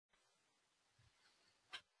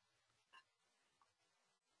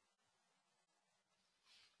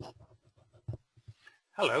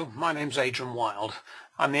Hello, my name's Adrian Wild.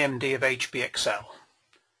 I'm the MD of HBXL.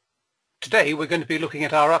 Today we're going to be looking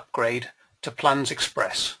at our upgrade to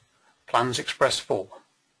PlansXpress, PlansXpress 4.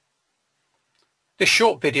 This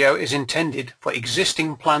short video is intended for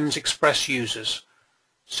existing PlansXpress users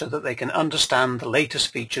so that they can understand the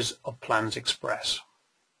latest features of PlansXpress.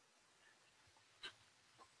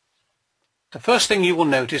 The first thing you will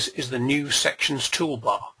notice is the new Sections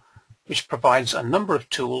toolbar, which provides a number of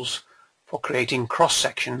tools for creating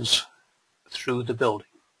cross-sections through the building.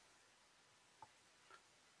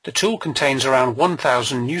 The tool contains around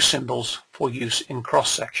 1,000 new symbols for use in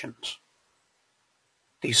cross-sections.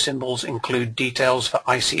 These symbols include details for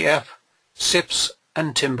ICF, SIPs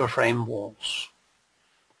and timber frame walls.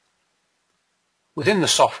 Within the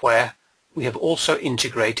software, we have also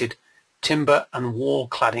integrated timber and wall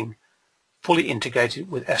cladding, fully integrated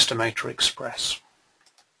with Estimator Express.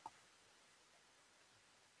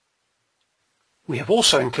 We have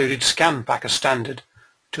also included Scan Packer Standard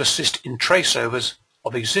to assist in traceovers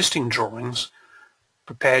of existing drawings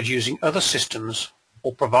prepared using other systems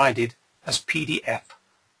or provided as PDF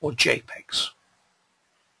or JPEGs.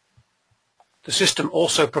 The system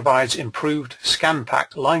also provides improved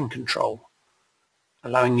scan-packed line control,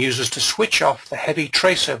 allowing users to switch off the heavy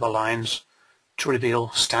traceover lines to reveal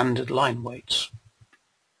standard line weights.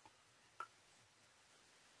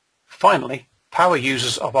 Finally, power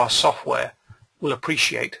users of our software will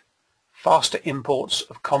appreciate faster imports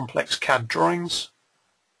of complex CAD drawings,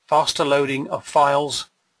 faster loading of files,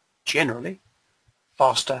 generally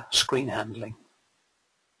faster screen handling.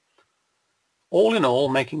 All in all,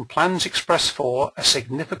 making PlansXpress 4 a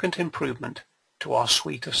significant improvement to our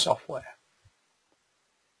suite of software.